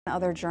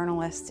Other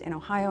journalists in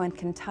Ohio and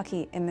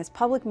Kentucky in this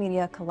public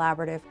media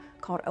collaborative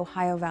called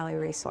Ohio Valley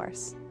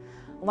Resource.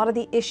 A lot of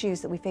the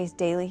issues that we face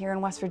daily here in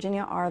West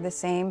Virginia are the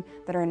same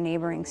that are in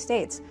neighboring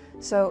states.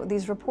 So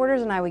these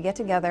reporters and I, we get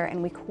together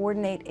and we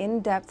coordinate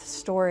in-depth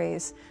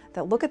stories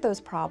that look at those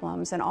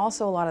problems and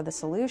also a lot of the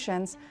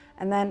solutions,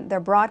 and then they're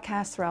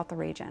broadcast throughout the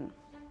region.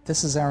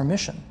 This is our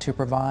mission, to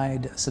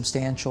provide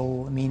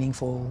substantial,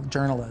 meaningful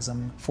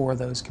journalism for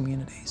those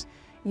communities.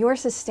 Your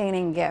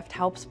sustaining gift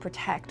helps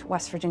protect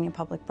West Virginia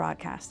Public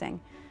Broadcasting.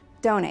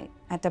 Donate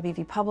at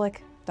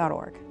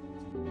wvpublic.org.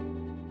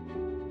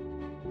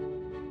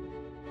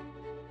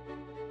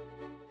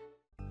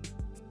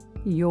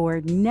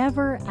 You're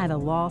never at a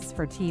loss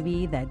for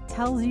TV that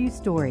tells you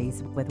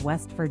stories with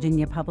West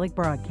Virginia Public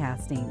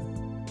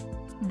Broadcasting.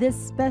 This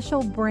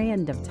special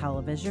brand of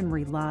television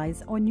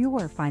relies on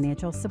your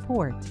financial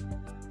support.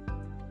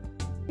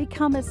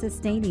 Become a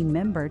sustaining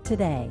member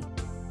today.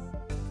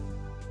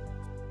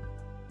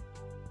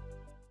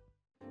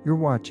 You're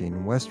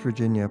watching West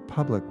Virginia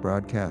Public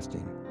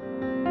Broadcasting.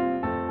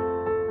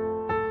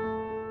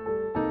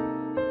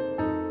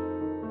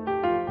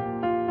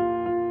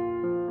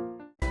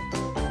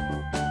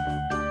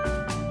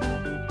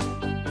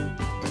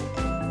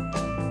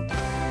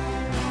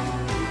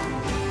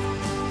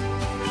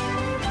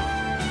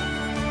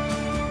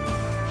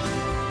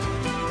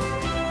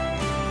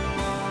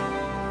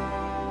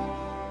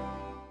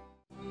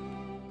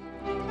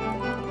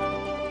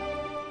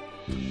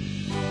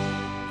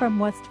 From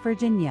West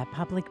Virginia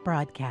Public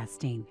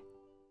Broadcasting.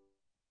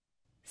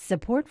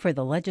 Support for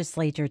the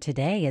Legislature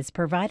today is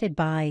provided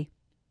by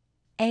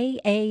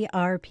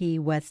AARP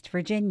West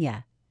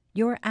Virginia,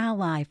 your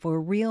ally for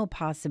real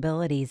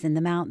possibilities in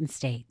the Mountain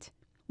State.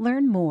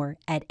 Learn more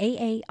at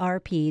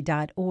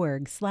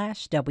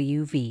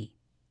aarp.org/WV.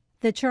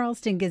 The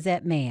Charleston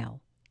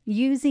Gazette-Mail,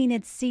 using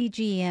its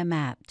CGM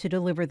app to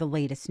deliver the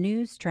latest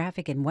news,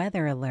 traffic, and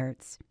weather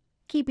alerts,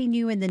 keeping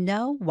you in the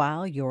know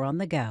while you're on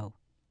the go.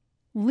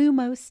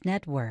 Lumos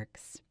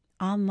Networks,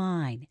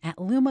 online at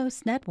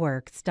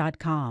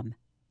lumosnetworks.com.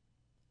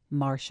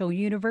 Marshall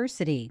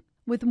University,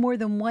 with more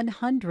than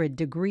 100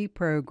 degree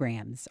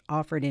programs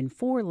offered in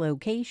 4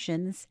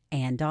 locations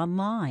and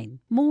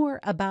online.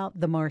 More about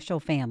the Marshall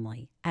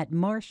family at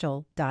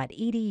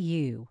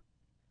marshall.edu.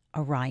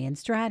 Orion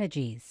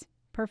Strategies,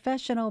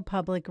 professional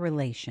public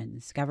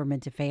relations,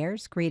 government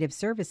affairs, creative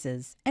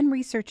services, and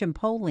research and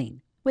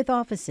polling, with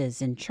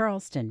offices in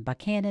Charleston,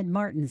 Buchanan,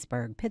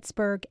 Martinsburg,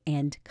 Pittsburgh,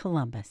 and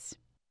Columbus.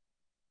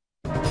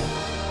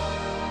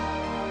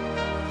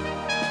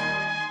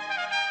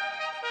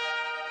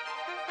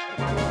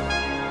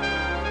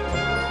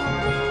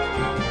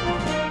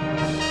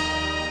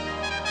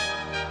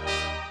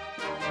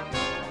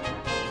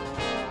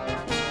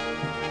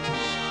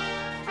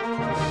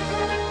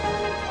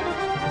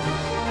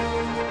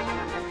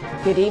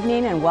 Good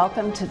evening and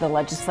welcome to the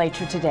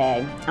Legislature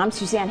today. I'm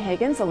Suzanne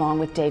Higgins along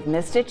with Dave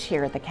Mistich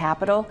here at the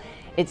Capitol.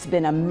 It's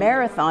been a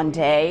marathon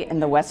day in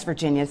the West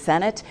Virginia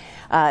Senate.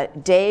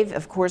 Dave,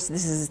 of course,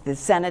 this is the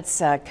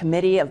Senate's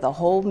committee of the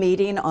whole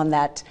meeting on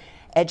that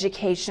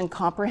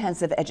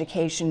comprehensive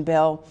education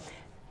bill.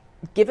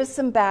 Give us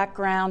some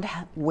background.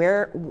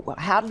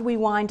 How did we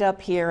wind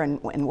up here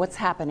and what's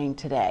happening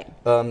today?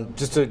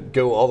 Just to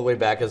go all the way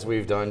back as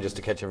we've done, just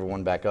to catch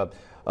everyone back up.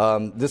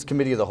 This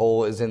committee of the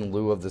whole is in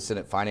lieu of the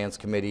Senate Finance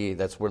Committee.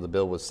 That's where the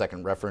bill was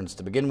second referenced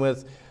to begin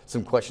with.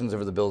 Some questions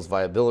over the bill's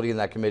viability in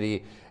that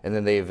committee, and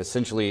then they've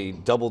essentially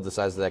doubled the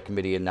size of that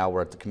committee, and now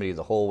we're at the committee of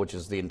the whole, which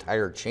is the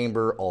entire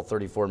chamber. All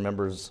 34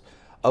 members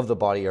of the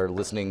body are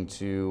listening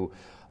to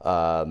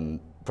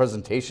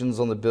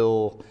presentations on the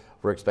bill.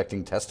 We're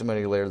expecting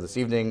testimony later this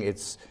evening.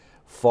 It's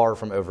far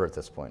from over at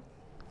this point.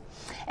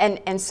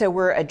 And so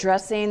we're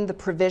addressing the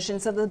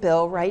provisions of the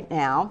bill right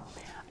now.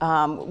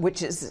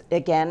 Which is,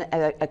 again,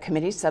 a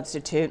committee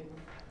substitute.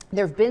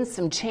 There have been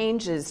some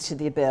changes to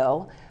the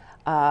bill.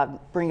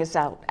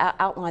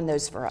 Outline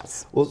those for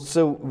us. Well,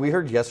 so we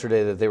heard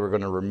yesterday that they were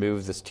going to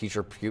remove this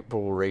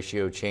teacher-pupil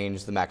ratio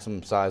change, the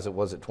maximum size it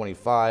was at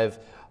 25.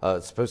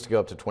 It's supposed to go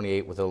up to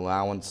 28 with an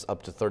allowance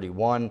up to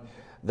 31.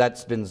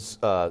 That's been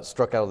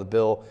struck out of the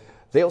bill.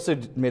 They also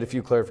made a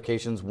few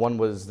clarifications. One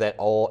was that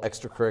all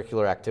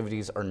extracurricular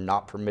activities are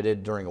not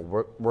permitted during a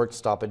work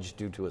stoppage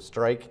due to a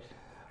strike.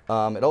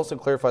 It also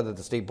clarified that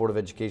the State Board of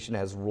Education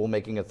has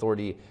rulemaking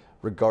authority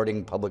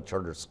regarding public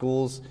charter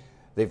schools.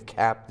 They've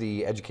capped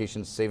the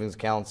education savings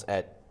accounts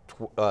at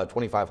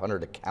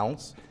 2,500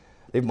 accounts.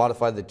 They've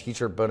modified the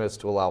teacher bonus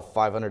to allow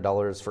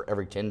 $500 for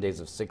every 10 days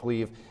of sick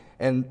leave.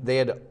 And they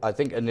had, I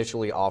think,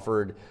 initially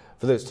offered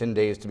for those 10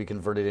 days to be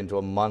converted into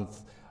a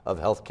month of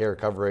health care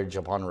coverage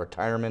upon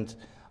retirement.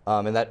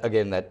 And that,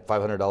 again, that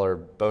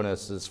 $500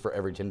 bonus is for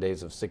every 10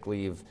 days of sick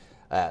leave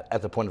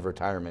at the point of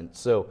retirement.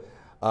 So.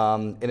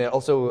 And it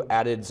also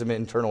added some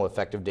internal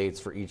effective dates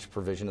for each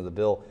provision of the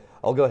bill.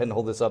 I'll go ahead and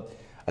hold this up.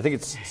 I think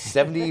it's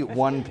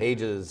 71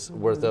 pages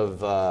worth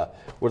of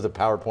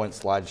PowerPoint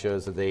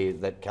slideshows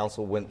that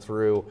council went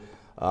through.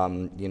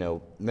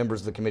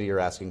 Members of the committee are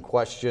asking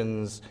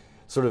questions,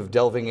 sort of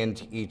delving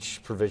into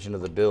each provision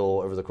of the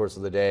bill over the course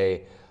of the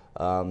day.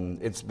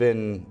 It's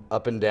been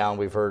up and down.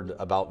 We've heard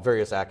about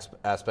various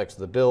aspects of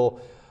the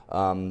bill.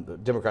 The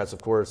Democrats,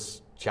 of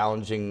course,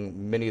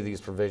 challenging many of these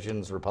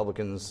provisions,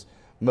 Republicans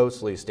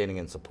mostly standing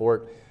in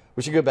support.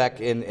 We should go back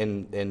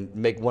and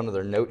make one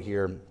other note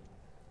here.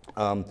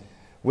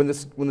 When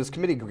this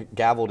committee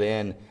gavelled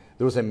in,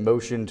 there was a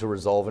motion to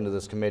resolve into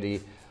this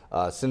committee.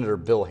 Senator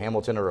Bill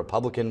Hamilton, a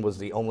Republican, was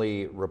the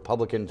only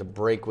Republican to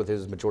break with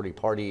his majority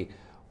party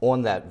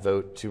on that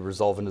vote to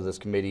resolve into this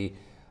committee.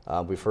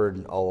 We've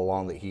heard all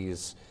along that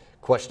he's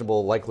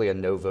questionable, likely a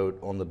no vote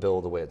on the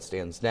bill the way it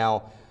stands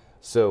now.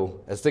 So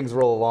as things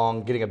roll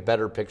along, getting a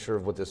better picture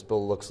of what this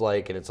bill looks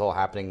like, and it's all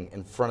happening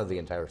in front of the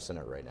entire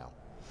Senate right now.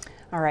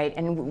 All right,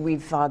 and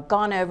we've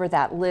gone over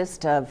that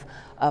list of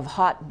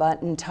hot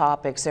button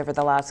topics over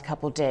the last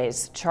couple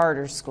days: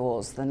 charter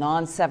schools, the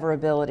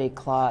non-severability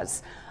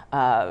clause,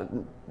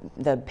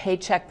 the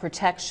paycheck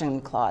protection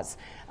clause.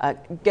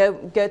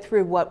 Go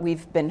through what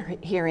we've been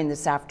hearing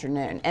this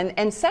afternoon.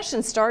 And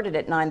session started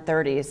at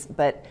 9:30,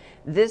 but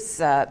this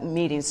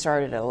meeting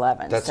started at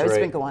 11. That's so it's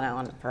right. been going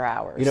on for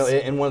hours. You know,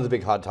 and one of the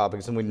big hot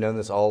topics, and we've known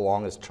this all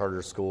along, is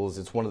charter schools.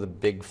 It's one of the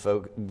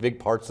big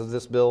parts of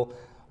this bill.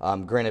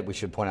 Granted, we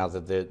should point out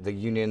that the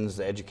unions,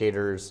 the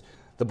educators,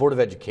 the Board of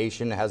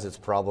Education has its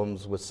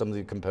problems with some of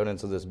the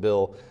components of this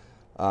bill.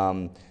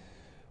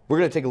 We're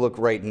going to take a look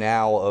right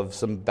now of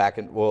some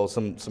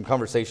some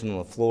conversation on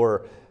the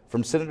floor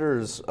from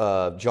Senators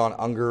John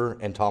Unger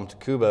and Tom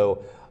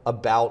Takubo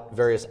about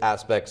various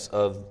aspects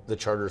of the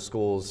charter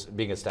schools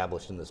being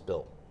established in this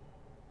bill.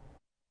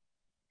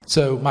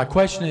 So my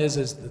question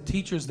is the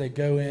teachers that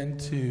go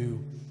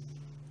into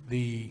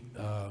the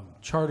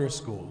charter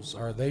schools,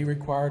 are they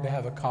required to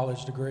have a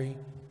college degree?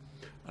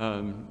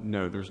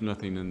 No, there's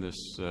nothing in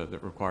this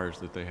that requires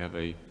that they have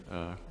a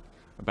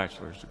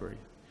bachelor's degree.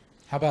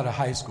 How about a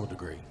high school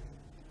degree?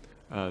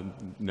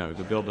 No,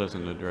 the bill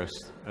doesn't address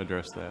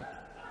that.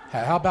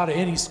 How about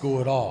any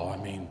school at all? I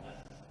mean,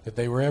 if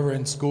they were ever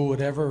in school,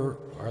 whatever,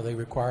 are they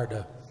required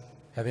to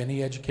have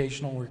any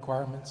educational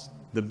requirements?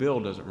 The bill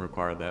doesn't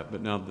require that,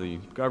 but now the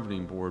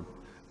governing board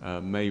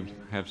may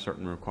have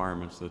certain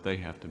requirements that they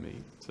have to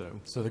meet.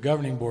 So the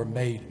governing board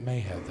may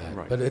have that,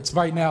 right. But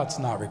right now it's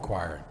not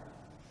required.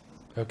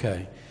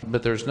 Okay.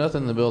 But there's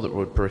nothing in the bill that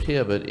would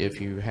prohibit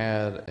if you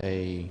had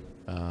a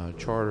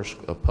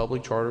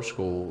public charter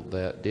school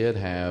that did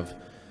have,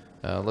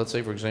 let's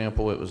say for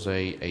example, it was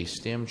a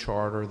STEM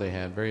charter. They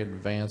had very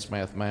advanced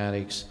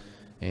mathematics,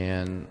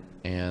 and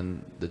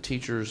the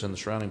teachers in the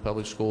surrounding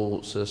public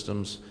school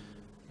systems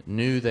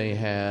knew they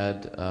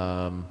had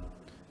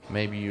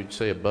maybe you'd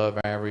say above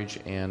average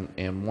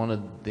and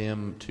wanted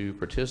them to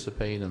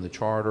participate in the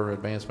charter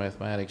advanced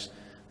mathematics.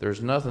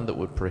 There's nothing that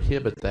would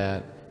prohibit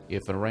that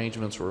if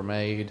arrangements were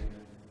made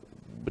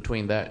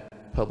between that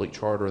public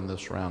charter and the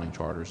surrounding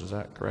charters. Is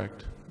that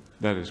correct?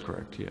 That is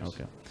correct, yes.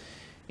 Okay.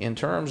 In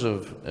terms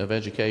of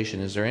education,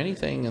 is there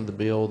anything in the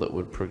bill that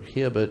would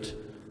prohibit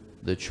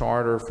the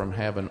charter from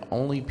having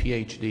only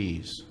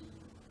PhDs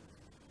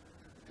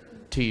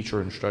teach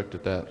or instruct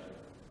at that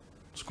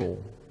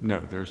school? No,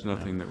 there's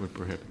nothing that would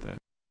prohibit that.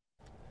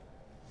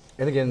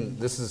 And again,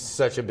 this is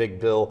such a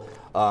big bill.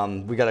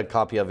 We got a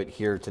copy of it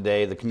here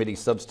today. The committee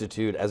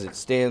substitute, as it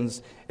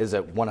stands, is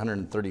at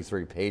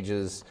 133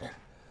 pages.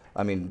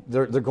 I mean,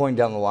 they're going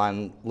down the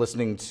line,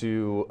 listening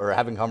to or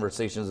having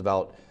conversations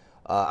about,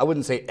 I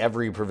wouldn't say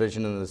every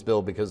provision in this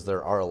bill because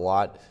there are a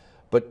lot,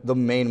 but the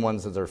main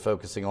ones that they're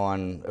focusing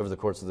on over the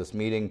course of this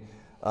meeting.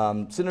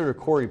 Senator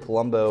Corey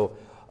Palumbo,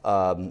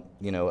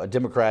 a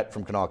Democrat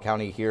from Kanawha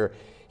County here,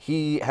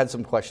 he had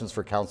some questions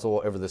for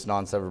council over this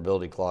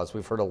non-severability clause.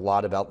 We've heard a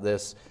lot about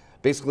this.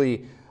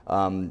 Basically,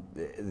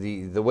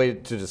 the way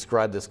to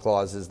describe this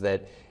clause is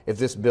that if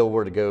this bill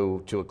were to go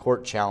to a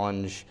court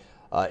challenge,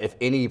 if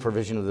any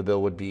provision of the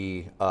bill would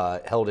be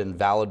held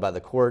invalid by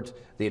the court,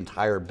 the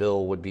entire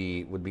bill would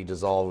be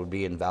dissolved, would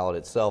be invalid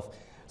itself.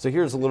 So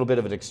here's a little bit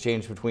of an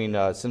exchange between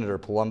Senator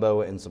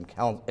Palumbo and some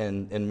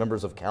and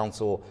members of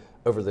council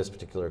over this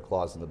particular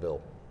clause in the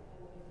bill.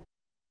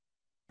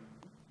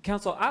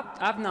 Council,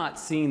 I've not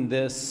seen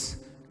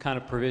this kind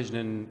of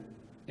provision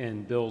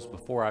in bills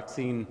before. I've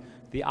seen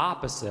the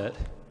opposite,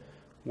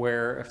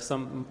 where if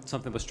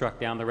something was struck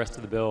down, the rest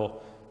of the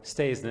bill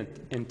stays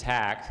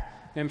intact.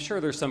 And I'm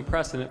sure there's some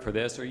precedent for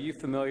this. Are you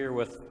familiar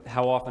with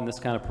how often this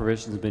kind of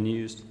provision has been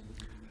used?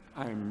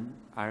 I'm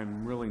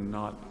really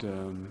not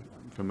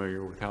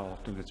familiar with how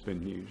often it's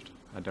been used.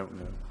 I don't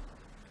know.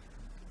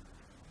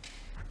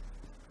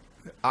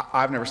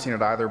 I've never seen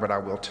it either, but I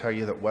will tell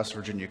you that West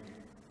Virginia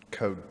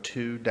Code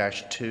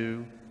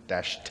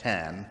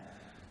 2-2-10,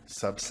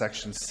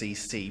 subsection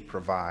CC,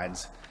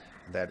 provides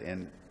that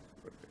in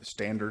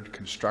standard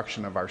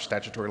construction of our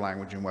statutory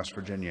language in West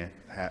Virginia,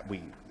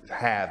 we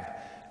have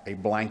a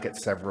blanket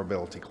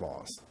severability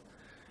clause,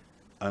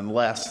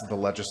 unless the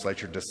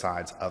legislature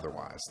decides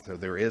otherwise. So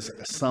there is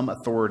some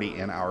authority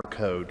in our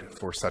code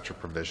for such a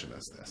provision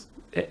as this.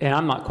 And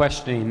I'm not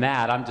questioning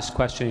that. I'm just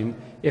questioning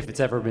if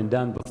it's ever been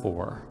done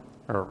before,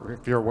 or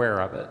if you're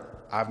aware of it.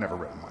 I've never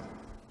written one.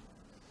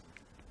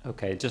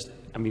 Okay,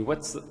 I mean,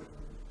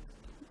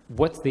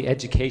 what's the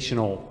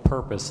educational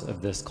purpose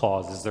of this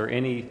clause? Is there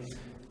any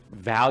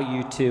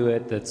value to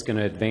it that's going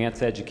to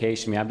advance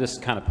education? I mean, I'm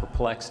just kind of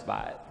perplexed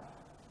by it.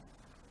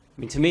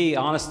 I mean, to me,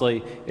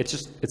 honestly,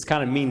 it's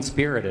kind of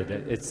mean-spirited.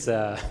 It's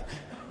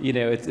you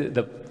know,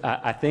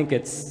 I think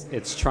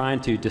it's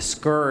trying to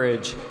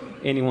discourage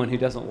anyone who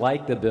doesn't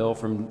like the bill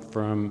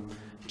from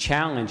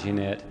challenging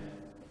it,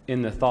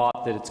 in the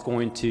thought that it's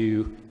going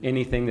to,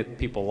 anything that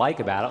people like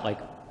about it,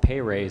 like pay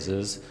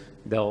raises,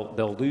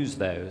 they'll lose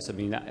those. I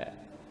mean,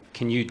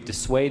 can you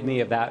dissuade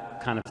me of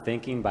that kind of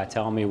thinking by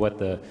telling me what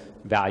the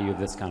value of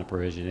this kind of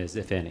provision is,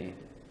 if any?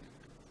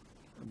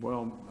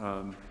 Well,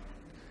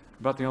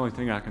 about the only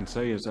thing I can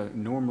say is that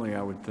normally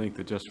I would think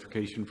the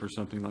justification for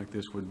something like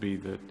this would be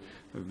that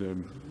the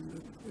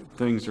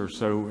things are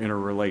so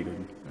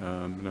interrelated.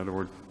 In other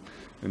words,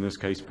 in this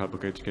case,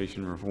 public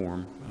education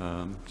reform.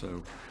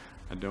 So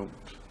I don't.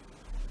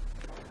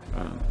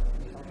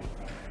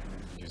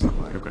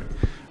 Okay.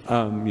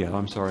 Yeah,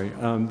 I'm sorry.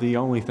 The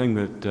only thing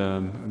that,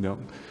 the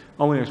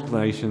only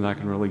explanation I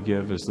can really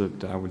give is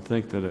that I would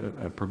think that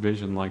a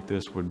provision like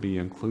this would be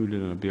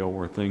included in a bill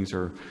where things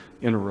are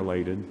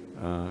interrelated.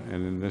 And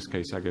in this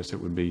case, I guess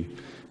it would be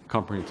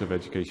comprehensive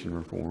education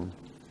reform.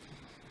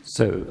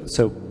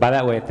 So by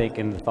that way of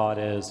thinking, the thought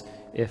is,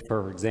 if,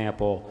 for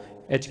example,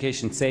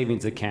 education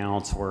savings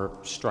accounts were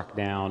struck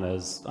down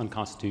as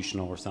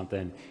unconstitutional or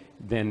something,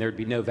 then there'd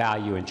be no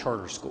value in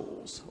charter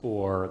schools,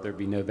 or there'd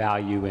be no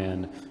value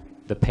in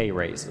the pay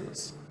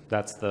raises.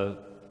 That's the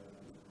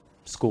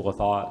school of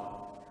thought?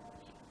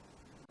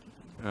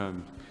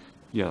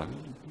 Yeah,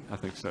 I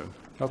think so.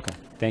 Okay,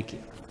 thank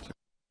you.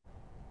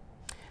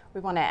 We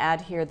want to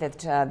add here that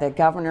the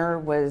governor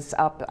was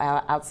up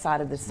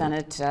outside of the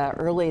Senate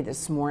early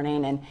this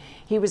morning, and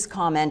he was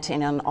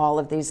commenting on all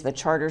of these, the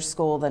charter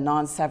school, the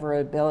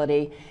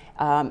non-severability.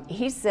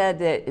 He said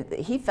that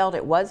he felt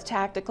it was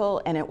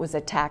tactical, and it was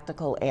a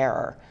tactical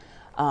error,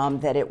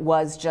 that it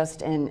was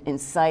just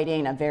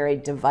inciting a very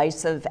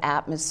divisive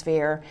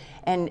atmosphere.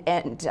 And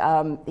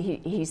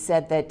he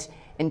said that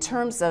in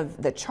terms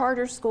of the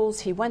charter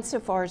schools, he went so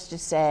far as to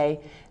say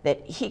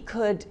that he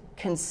could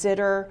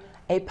consider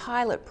a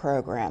pilot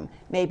program,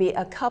 maybe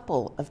a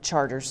couple of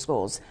charter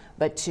schools,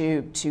 but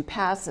to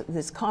pass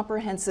this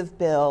comprehensive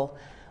bill,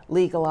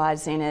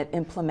 legalizing it,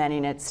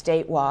 implementing it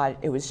statewide,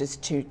 it was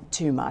just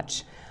too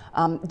much.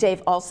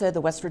 Dave, also the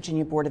West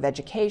Virginia Board of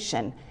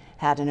Education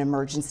had an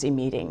emergency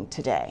meeting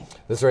today.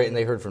 That's right, and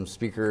they heard from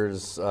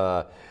speakers.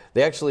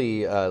 They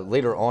actually,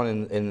 later on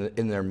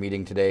in their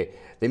meeting today,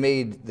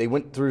 they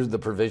went through the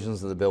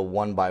provisions of the bill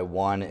one by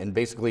one and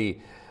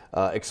basically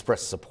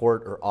express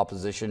support or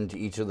opposition to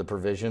each of the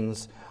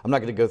provisions. I'm not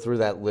going to go through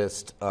that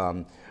list,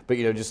 but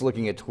just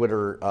looking at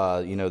Twitter,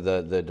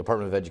 the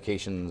Department of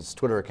Education's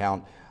Twitter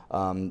account,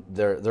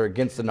 they're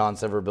against the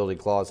non-severability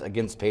clause,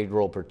 against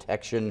payroll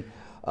protection,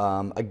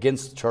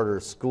 against charter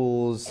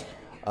schools,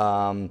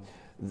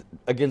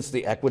 against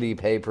the equity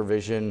pay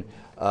provision.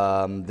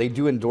 They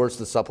do endorse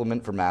the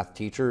supplement for math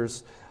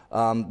teachers.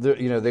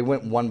 They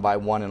went one by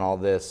one in all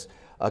this.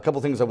 A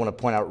couple things I want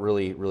to point out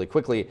really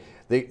quickly.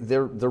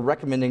 They're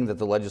recommending that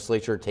the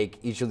legislature take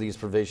each of these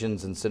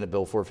provisions in Senate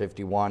Bill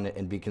 451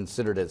 and be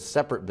considered as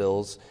separate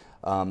bills.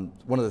 One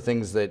of the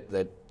things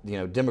that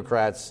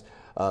Democrats,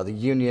 the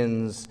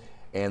unions,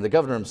 and the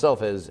governor himself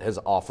has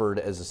offered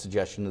as a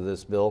suggestion to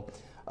this bill.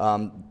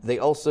 They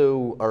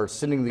also are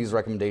sending these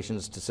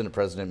recommendations to Senate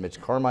President Mitch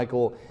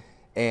Carmichael,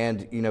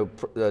 and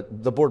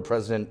the board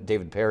president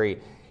David Perry.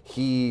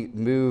 He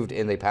moved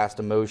and they passed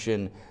a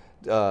motion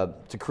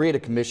to create a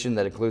commission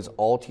that includes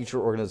all teacher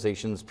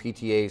organizations,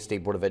 PTA,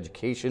 State Board of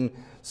Education,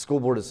 school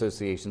board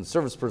associations,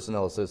 service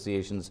personnel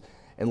associations,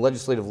 and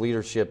legislative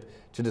leadership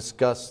to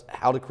discuss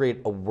how to create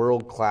a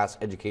world-class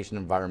education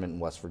environment in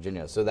West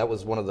Virginia. So that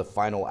was one of the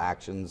final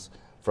actions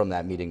from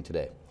that meeting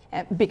today.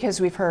 Because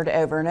we've heard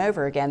over and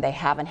over again, they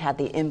haven't had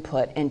the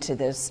input into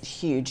this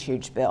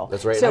huge bill.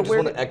 That's right. So and I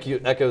just want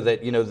to echo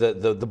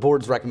that the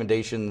board's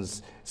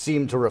recommendations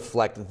seem to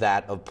reflect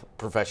that of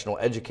professional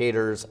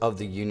educators, of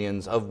the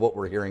unions, of what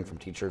we're hearing from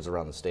teachers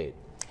around the state.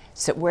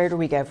 So where do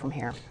we go from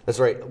here? That's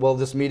right. Well,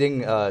 this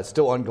meeting is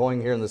still ongoing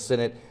here in the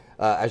Senate.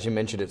 As you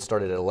mentioned, it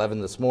started at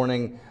 11 this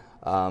morning.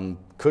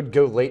 Could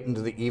go late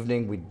into the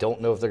evening. We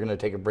don't know if they're going to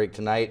take a break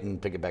tonight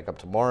and pick it back up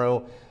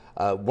tomorrow.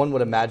 One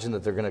would imagine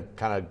that they're going to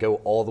kind of go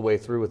all the way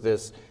through with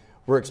this.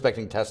 We're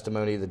expecting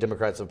testimony. The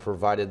Democrats have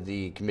provided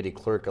the committee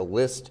clerk a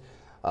list.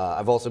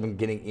 I've also been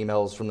getting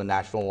emails from the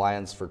National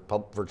Alliance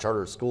for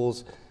Charter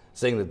Schools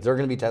saying that they're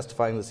going to be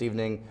testifying this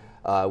evening.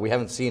 We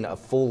haven't seen a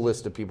full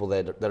list of people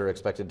that are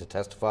expected to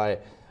testify,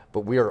 but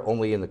we are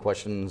only in the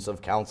questions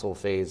of council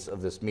phase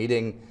of this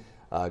meeting.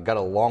 Got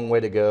a long way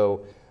to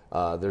go.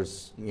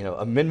 There's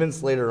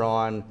amendments later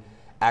on,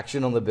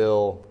 action on the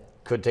bill.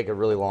 Could take a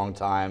really long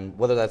time.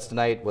 Whether that's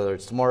tonight, whether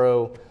it's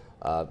tomorrow,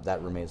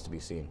 that remains to be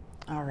seen.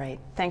 All right.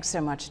 Thanks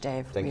so much,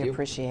 Dave. Thank you. We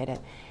appreciate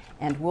it.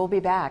 And we'll be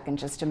back in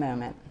just a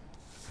moment.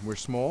 We're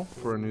small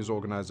for a news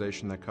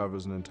organization that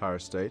covers an entire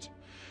state,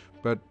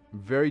 but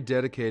very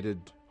dedicated,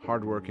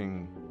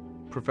 hardworking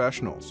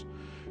professionals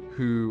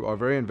who are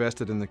very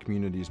invested in the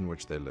communities in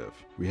which they live.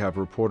 We have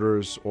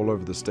reporters all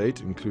over the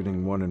state,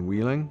 including one in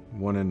Wheeling,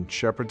 one in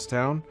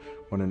Shepherdstown,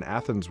 one in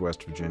Athens,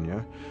 West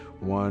Virginia,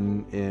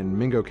 one in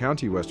Mingo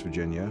County, West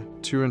Virginia,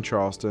 2 in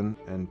Charleston,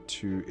 and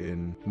 2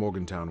 in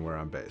Morgantown, where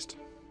I'm based.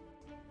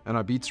 And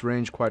our beats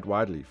range quite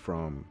widely,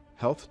 from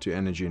health to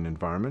energy and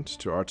environment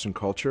to arts and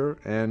culture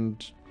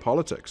and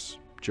politics.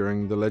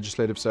 During the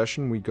legislative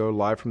session, we go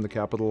live from the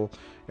Capitol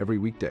every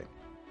weekday.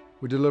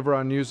 We deliver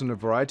our news in a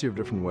variety of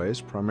different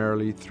ways,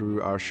 primarily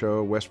through our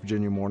show West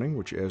Virginia Morning,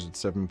 which airs at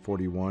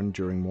 7:41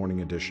 during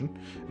Morning Edition,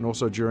 and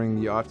also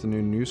during the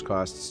afternoon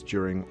newscasts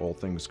during All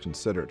Things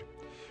Considered.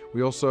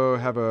 We also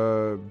have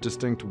a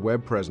distinct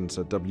web presence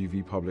at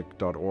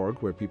wvpublic.org,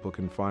 where people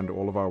can find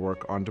all of our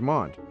work on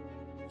demand.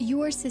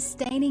 Your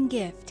sustaining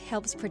gift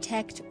helps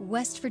protect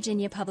West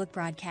Virginia Public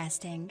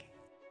Broadcasting.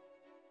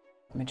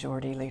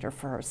 Majority Leader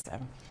first.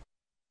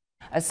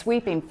 A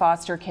sweeping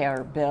foster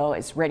care bill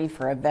is ready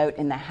for a vote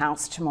in the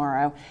House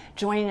tomorrow.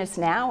 Joining us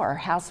now are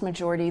House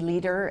Majority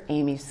Leader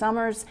Amy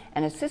Summers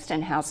and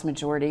Assistant House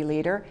Majority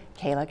Leader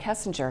Kayla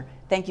Kessinger.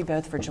 Thank you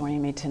both for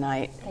joining me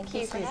tonight. Thank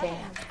you,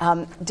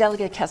 Suzanne.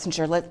 Delegate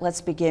Kessinger,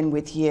 let's begin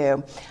with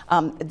you.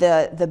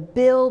 The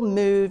bill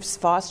moves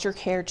foster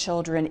care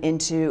children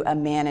into a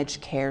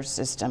managed care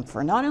system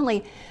for not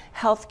only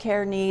health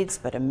care needs,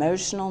 but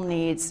emotional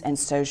needs and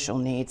social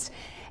needs.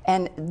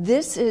 And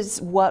this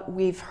is what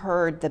we've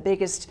heard, the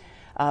biggest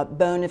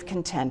bone of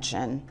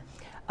contention.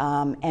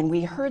 And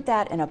we heard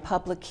that in a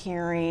public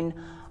hearing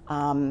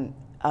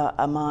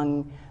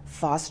among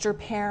foster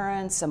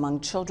parents,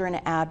 among children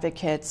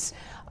advocates.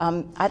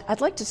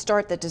 I'd like to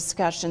start the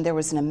discussion. There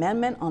was an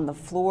amendment on the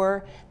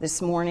floor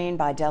this morning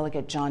by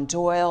Delegate John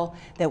Doyle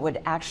that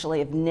would actually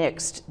have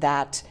nixed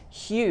that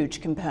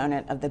huge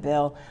component of the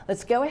bill.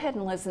 Let's go ahead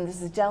and listen.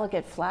 This is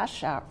Delegate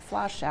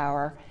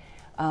Flashauer.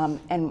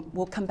 And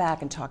we'll come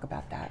back and talk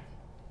about that.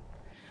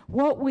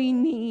 What we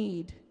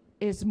need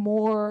is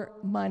more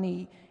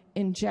money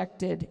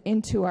injected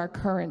into our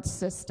current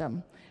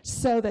system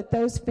so that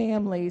those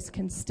families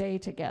can stay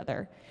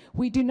together.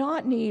 We do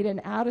not need an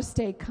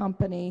out-of-state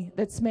company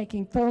that's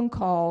making phone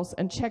calls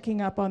and checking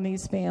up on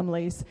these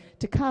families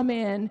to come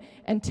in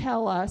and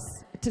tell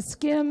us, to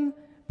skim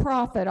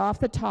profit off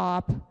the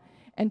top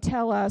and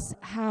tell us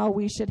how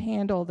we should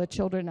handle the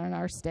children in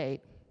our state.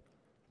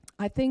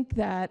 I think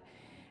that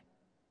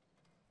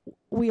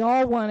we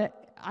all want to,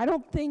 I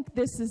don't think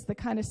this is the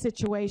kind of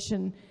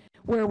situation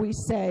where we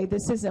say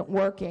this isn't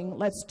working,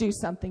 let's do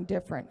something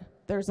different.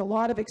 There's a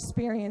lot of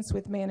experience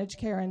with managed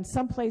care. In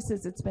some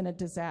places it's been a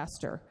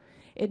disaster.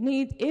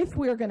 If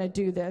we're going to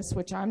do this,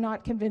 which I'm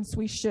not convinced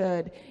we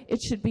should,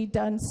 it should be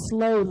done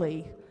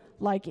slowly,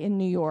 like in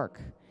New York.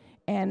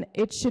 And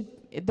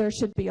there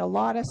should be a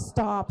lot of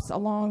stops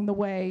along the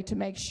way to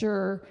make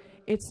sure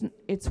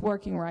it's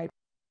working right.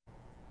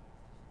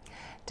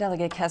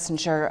 Delegate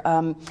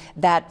Kessinger,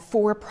 that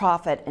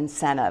for-profit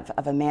incentive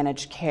of a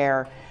managed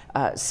care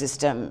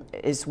system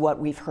is what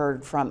we've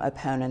heard from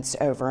opponents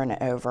over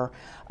and over.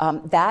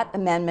 That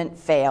amendment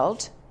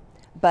failed,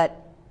 but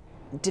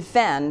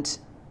defend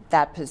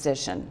that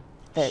position.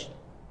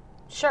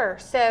 Sure.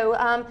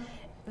 So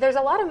there's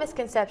a lot of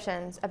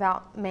misconceptions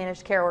about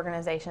managed care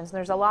organizations.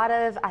 There's a lot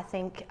of, I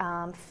think,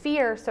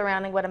 fear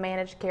surrounding what a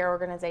managed care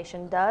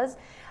organization does.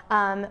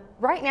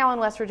 Right now in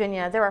West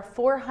Virginia, there are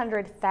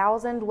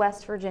 400,000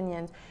 West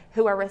Virginians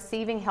who are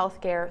receiving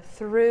health care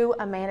through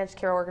a managed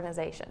care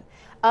organization.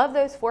 Of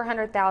those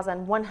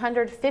 400,000,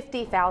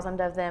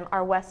 150,000 of them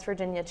are West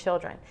Virginia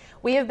children.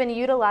 We have been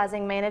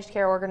utilizing managed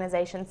care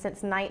organizations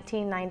since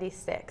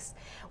 1996.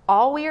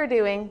 All we are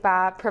doing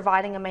by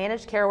providing a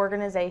managed care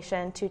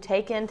organization to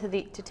take in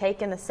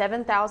the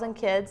 7,000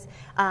 kids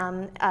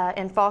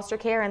in foster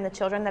care and the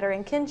children that are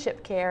in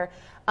kinship care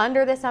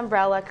under this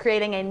umbrella,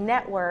 creating a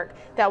network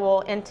that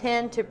will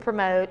intend to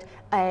promote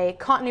a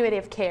continuity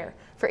of care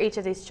for each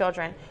of these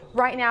children.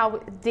 Right now,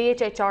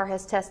 DHHR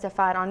has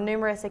testified on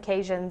numerous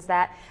occasions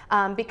that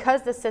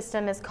because the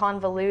system is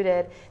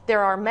convoluted,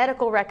 there are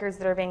medical records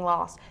that are being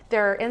lost.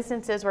 There are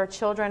instances where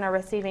children are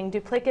receiving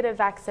duplicative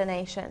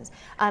vaccinations.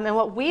 And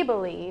what we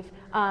believe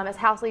as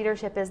House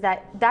leadership is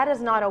that that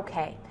is not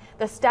okay.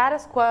 The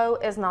status quo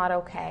is not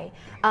okay.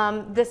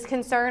 This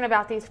concern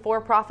about these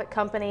for-profit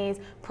companies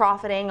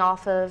profiting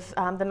off of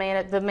the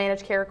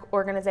managed care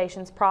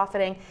organizations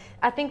profiting,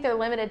 I think they're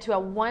limited to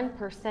a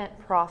 1%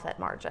 profit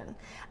margin.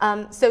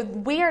 So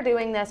we are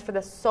doing this for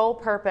the sole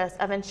purpose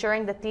of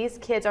ensuring that these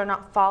kids are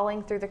not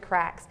falling through the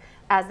cracks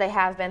as they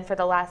have been for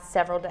the last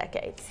several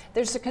decades.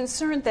 There's a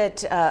concern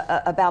that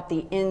about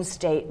the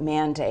in-state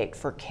mandate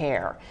for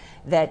care,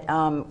 that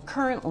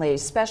currently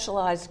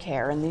specialized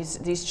care, and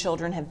these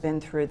children have been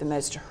through the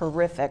most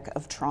horrific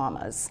of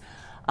traumas.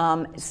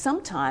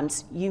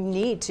 Sometimes you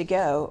need to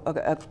go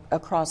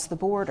across the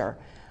border.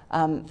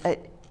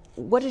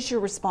 What is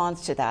your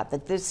response to that?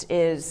 That this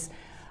is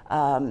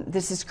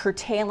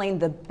curtailing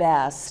the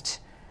best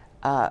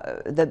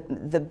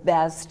the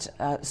best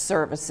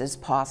services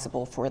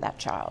possible for that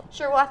child?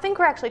 Sure. Well, I think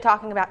we're actually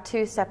talking about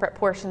two separate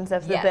portions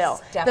of the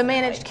bill. Definitely. The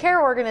managed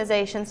care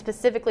organization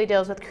specifically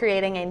deals with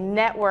creating a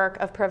network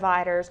of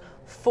providers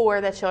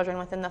for the children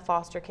within the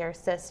foster care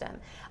system.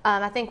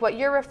 I think what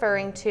you're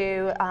referring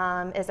to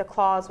is a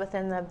clause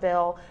within the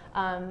bill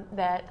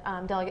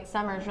that Delegate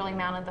Summers really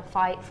mounted the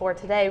fight for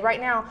today. Right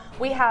now,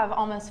 we have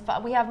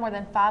more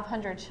than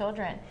 500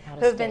 children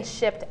who have been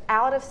shipped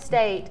out of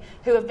state,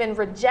 who have been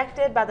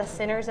rejected by the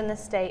centers in the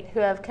state, who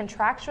have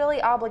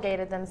contractually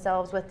obligated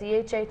themselves with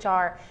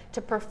DHHR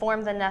to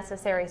perform the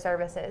necessary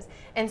services.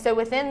 And so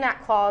within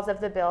that clause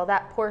of the bill,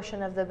 that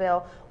portion of the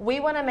bill, we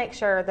want to make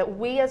sure that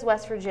we as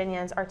West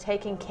Virginians are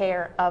taking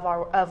care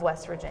of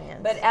West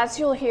Virginians. But as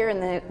you'll hear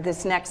in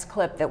this next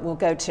clip that we'll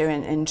go to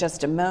in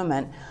just a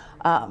moment,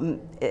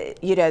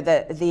 you know,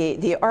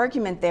 the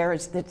argument there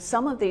is that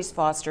some of these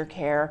foster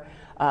care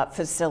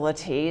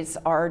facilities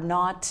are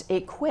not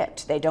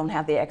equipped. They don't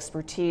have the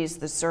expertise,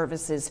 the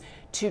services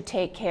to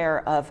take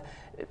care of,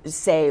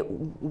 say,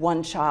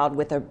 one child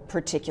with a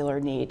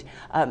particular need.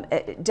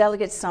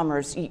 Delegate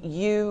Summers,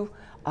 you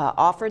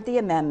offered the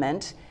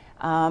amendment.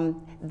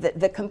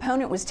 The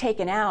component was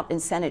taken out in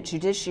Senate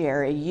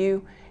Judiciary.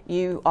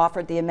 You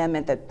offered the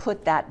amendment that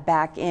put that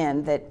back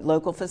in, that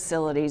local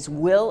facilities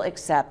will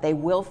accept, they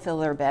will fill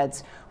their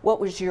beds. What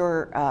was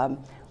your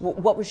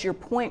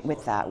point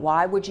with that?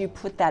 Why would you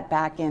put that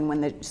back in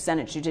when the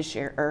Senate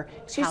Judiciary, or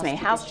excuse me,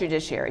 House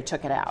Judiciary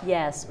took it out?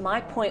 Yes,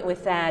 my point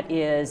with that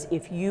is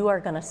if you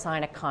are going to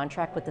sign a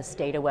contract with the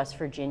state of West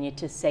Virginia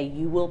to say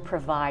you will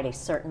provide a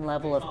certain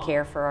level of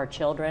care for our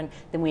children,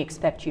 then we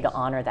expect you to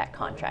honor that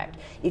contract.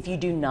 If you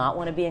do not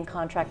want to be in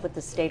contract with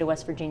the state of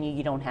West Virginia,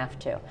 you don't have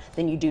to.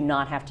 Then you do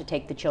not have to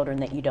take the children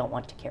that you don't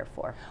want to care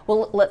for.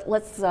 Well,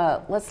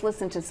 let's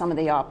listen to some of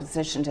the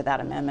opposition to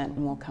that amendment,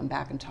 and we'll come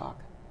back and talk.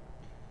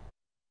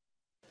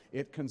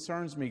 It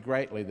concerns me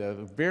greatly that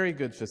a very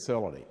good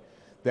facility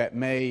that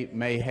may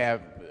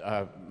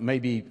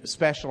be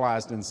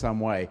specialized in some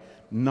way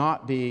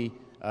not be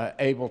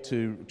able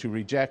to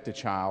reject a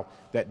child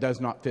that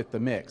does not fit the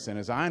mix. And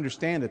as I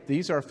understand it,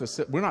 these are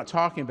we're not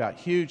talking about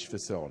huge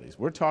facilities.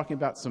 We're talking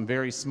about some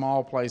very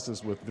small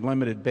places with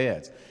limited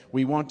beds.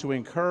 We want to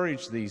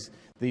encourage these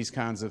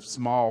kinds of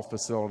small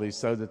facilities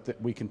so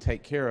that we can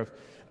take care of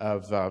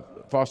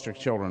foster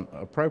children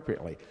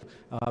appropriately.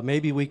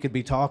 Maybe we could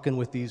be talking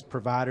with these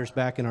providers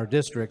back in our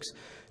districts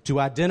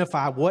to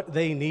identify what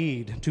they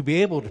need to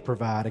be able to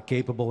provide a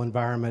capable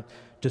environment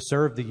to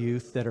serve the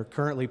youth that are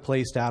currently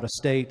placed out of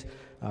state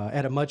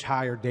at a much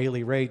higher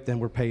daily rate than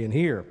we're paying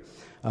here.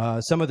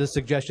 Some of the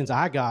suggestions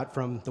I got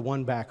from the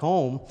one back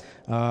home,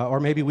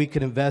 or maybe we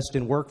could invest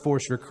in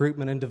workforce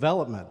recruitment and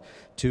development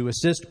to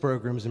assist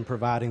programs in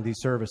providing these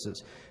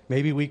services.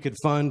 Maybe we could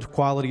fund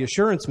quality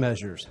assurance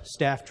measures,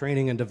 staff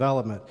training and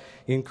development,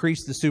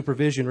 increase the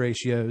supervision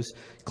ratios,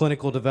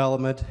 clinical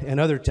development, and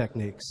other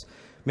techniques.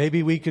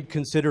 Maybe we could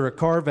consider a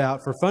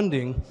carve-out for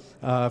funding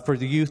for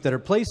the youth that are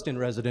placed in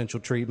residential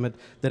treatment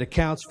that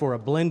accounts for a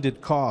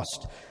blended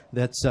cost.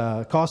 That's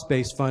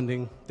cost-based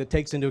funding that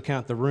takes into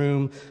account the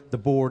room, the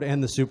board,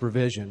 and the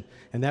supervision.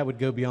 And that would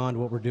go beyond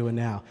what we're doing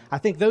now. I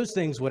think those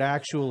things would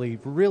actually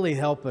really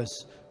help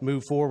us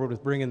move forward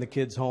with bringing the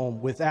kids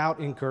home without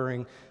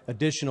incurring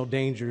additional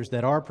dangers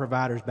that our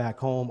providers back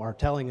home are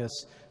telling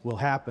us will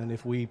happen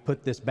if we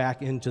put this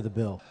back into the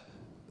bill.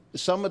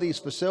 Some of these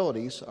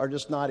facilities are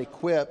just not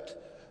equipped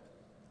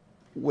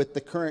with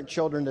the current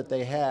children that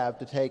they have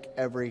to take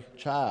every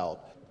child.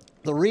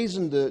 The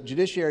reason the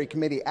Judiciary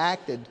Committee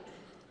acted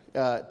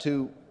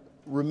to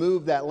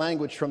remove that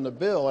language from the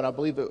bill, and I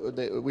believe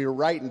that we were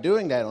right in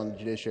doing that on the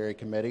Judiciary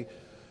Committee,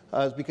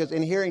 is because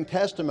in hearing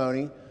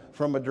testimony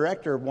from a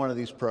director of one of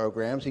these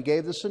programs, he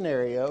gave the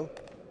scenario,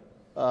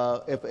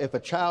 if a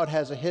child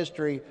has a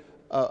history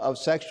of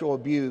sexual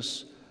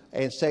abuse,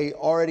 and say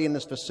already in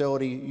this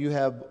facility you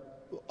have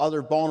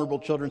other vulnerable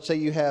children, say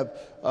you have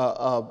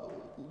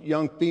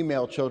young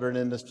female children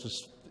in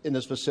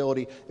this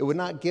facility, it would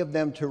not give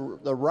them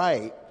the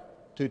right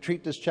to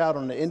treat this child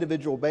on an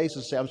individual basis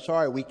and say, I'm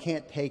sorry, we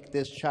can't take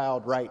this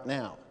child right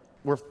now.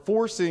 We're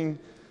forcing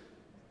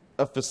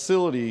a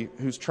facility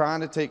who's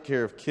trying to take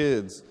care of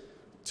kids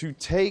to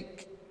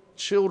take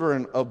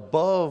children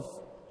above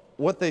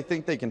what they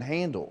think they can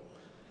handle.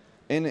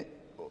 And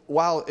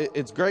while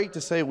it's great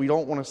to say we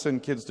don't want to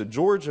send kids to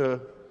Georgia,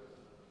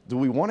 do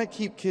we want to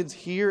keep kids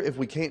here if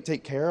we can't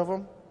take care of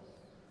them?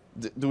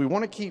 Do we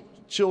want to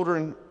keep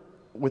children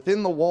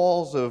within the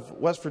walls of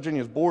West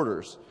Virginia's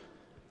borders?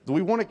 Do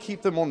we want to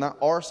keep them on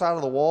our side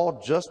of the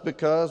wall just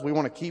because we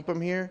want to keep them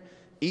here,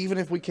 even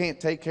if we can't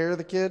take care of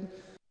the kid?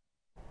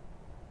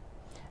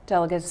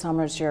 Delegate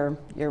Summers, your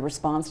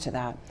response to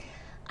that?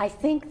 I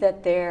think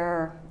that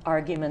their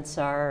arguments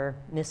are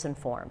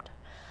misinformed.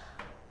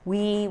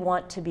 We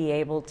want to be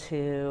able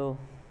to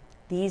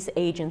these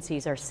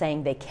agencies are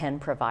saying they can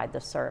provide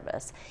the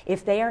service.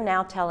 If they are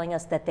now telling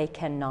us that they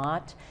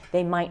cannot,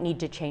 they might need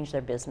to change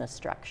their business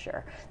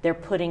structure. They're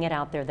putting it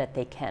out there that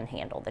they can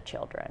handle the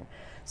children.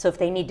 So if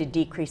they need to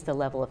decrease the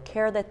level of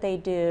care that they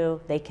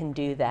do, they can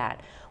do that.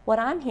 What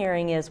I'm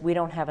hearing is we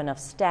don't have enough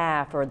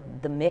staff, or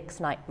the mix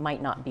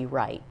might not be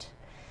right.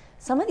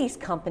 Some of these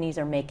companies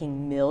are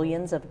making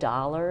millions of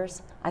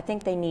dollars. I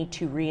think they need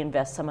to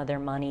reinvest some of their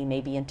money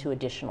maybe into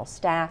additional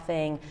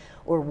staffing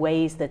or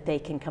ways that they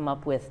can come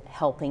up with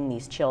helping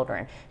these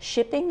children.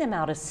 Shipping them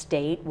out of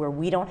state where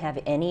we don't have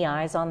any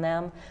eyes on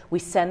them, we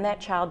send that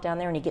child down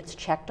there and he gets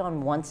checked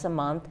on once a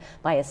month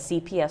by a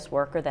CPS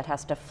worker that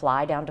has to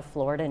fly down to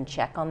Florida and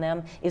check on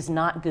them, is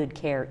not good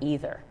care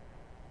either.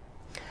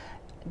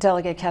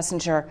 Delegate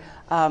Kessinger,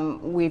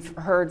 we've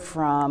heard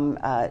from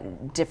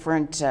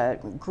different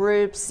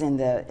groups in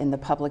the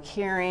public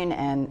hearing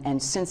and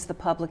since the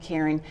public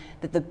hearing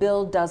that the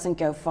bill doesn't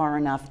go far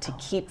enough to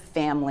keep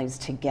families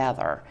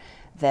together,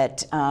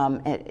 that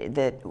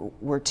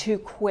we're too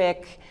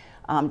quick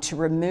to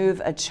remove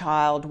a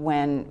child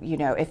when,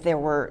 if there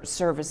were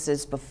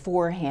services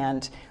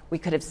beforehand, we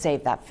could have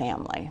saved that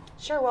family.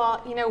 Sure.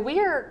 Well, we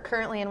are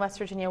currently in West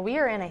Virginia, we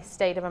are in a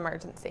state of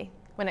emergency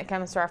when it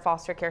comes to our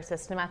foster care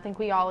system. I think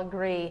we all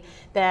agree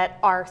that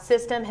our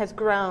system has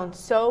grown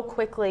so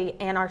quickly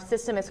and our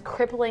system is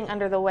crippling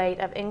under the weight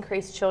of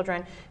increased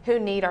children who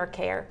need our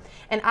care.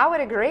 And I would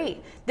agree,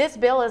 this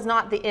bill is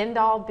not the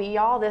end-all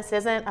be-all. This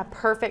isn't a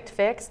perfect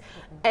fix.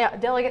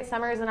 Delegate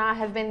Summers and I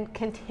have been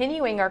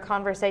continuing our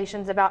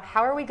conversations about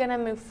how are we going to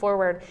move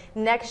forward.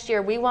 Next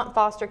year, we want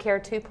Foster Care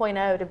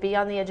 2.0 to be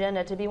on the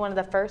agenda, to be one of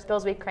the first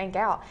bills we crank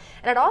out.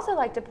 And I'd also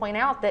like to point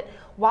out that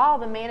while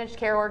the managed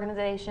care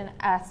organization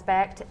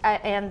aspect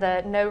and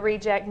the no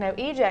reject, no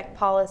eject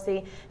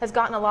policy has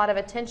gotten a lot of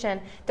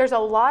attention, there's a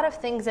lot of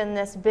things in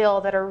this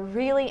bill that are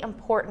really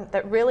important,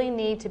 that really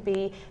need to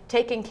be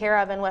taken care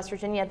of in West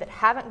Virginia that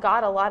haven't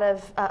got a lot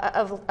of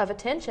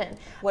attention.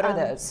 What are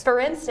those? For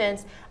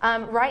instance,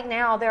 right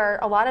now there are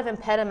a lot of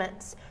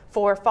impediments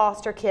for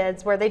foster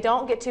kids where they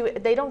don't get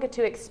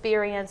to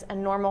experience a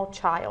normal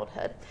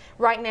childhood.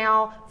 Right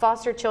now,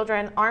 foster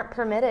children aren't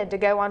permitted to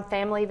go on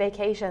family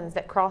vacations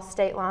that cross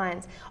state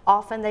lines.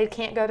 Often they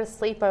can't go to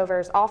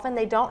sleepovers. Often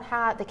they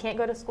can't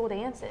go to school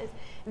dances.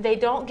 They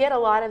don't get a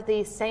lot of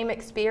these same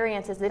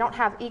experiences. They don't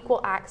have equal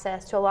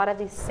access to a lot of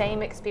these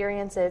same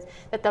experiences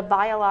that the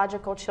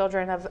biological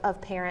children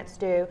of parents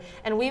do.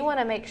 And we want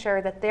to make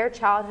sure that their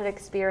childhood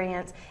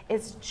experience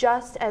is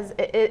just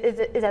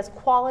as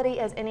quality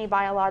as any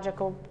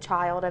biological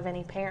child of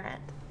any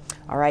parent.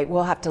 All right,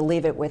 we'll have to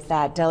leave it with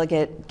that.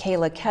 Delegate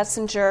Kayla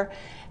Kessinger,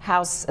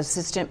 House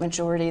Assistant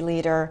Majority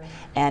Leader,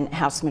 and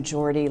House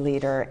Majority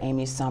Leader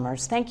Amy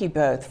Summers. Thank you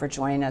both for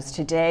joining us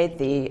today.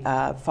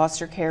 The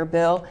foster care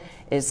bill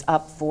is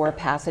up for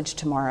passage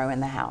tomorrow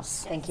in the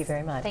House. Thank you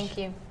very much. Thank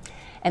you.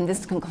 And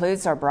this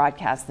concludes our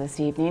broadcast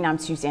this evening. I'm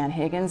Suzanne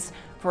Higgins.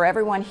 For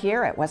everyone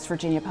here at West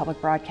Virginia Public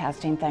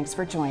Broadcasting, thanks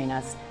for joining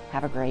us.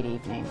 Have a great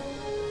evening.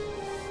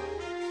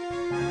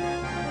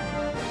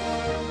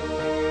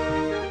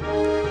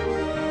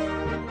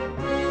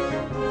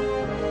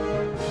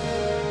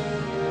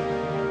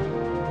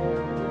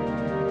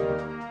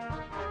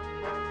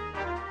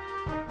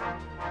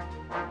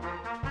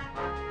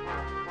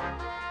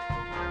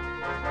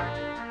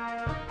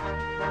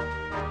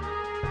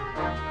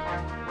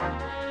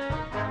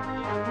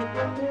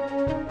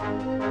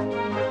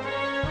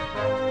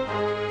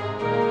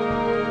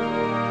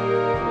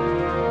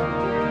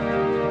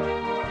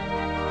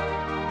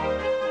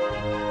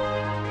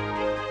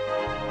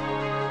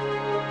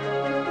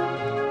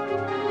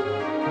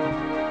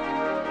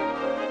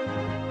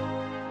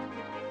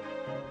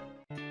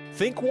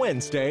 Think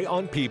Wednesday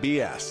on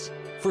PBS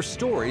for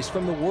stories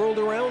from the world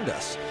around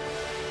us.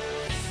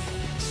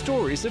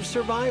 Stories of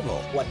survival.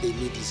 What they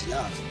need is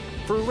love.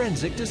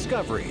 Forensic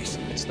discoveries.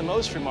 It's the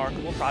most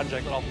remarkable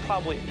project that I'll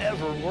probably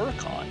ever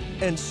work on.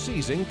 And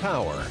seizing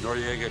power.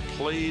 Noriega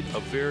played a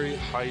very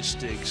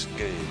high-stakes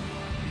game.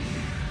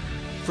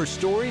 For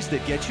stories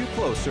that get you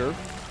closer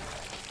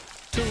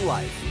to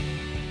life.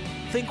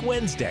 Think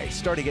Wednesday,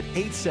 starting at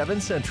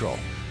 8/7 Central.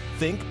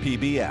 Think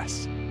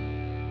PBS.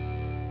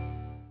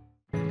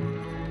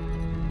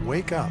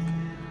 Wake up.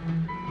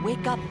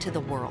 Wake up to the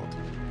world.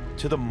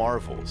 To the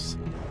marvels.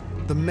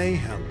 The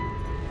mayhem.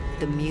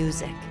 The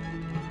music.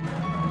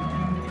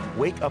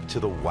 Wake up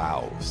to the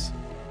wows.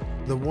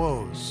 The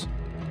woes.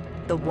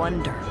 The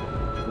wonder.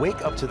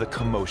 Wake up to the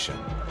commotion.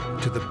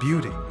 To the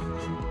beauty.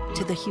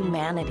 To the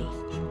humanity.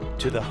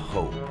 To the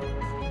hope.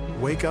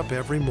 Wake up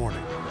every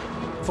morning.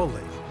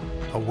 Fully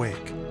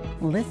awake.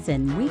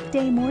 Listen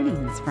weekday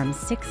mornings from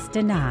 6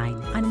 to 9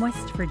 on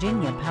West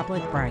Virginia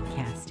Public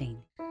Broadcasting.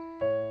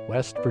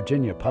 West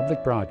Virginia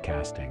Public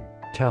Broadcasting,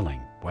 telling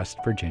West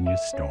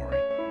Virginia's story.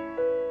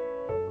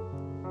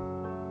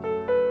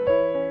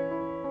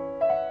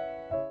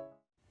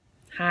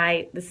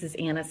 Hi, this is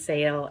Anna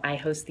Sale. I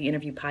host the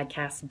interview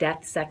podcast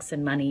Death, Sex,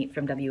 and Money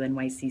from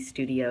WNYC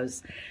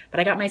Studios. But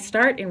I got my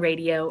start in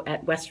radio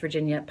at West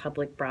Virginia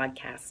Public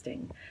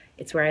Broadcasting.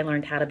 It's where I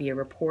learned how to be a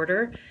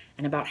reporter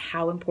and about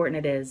how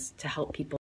important it is to help people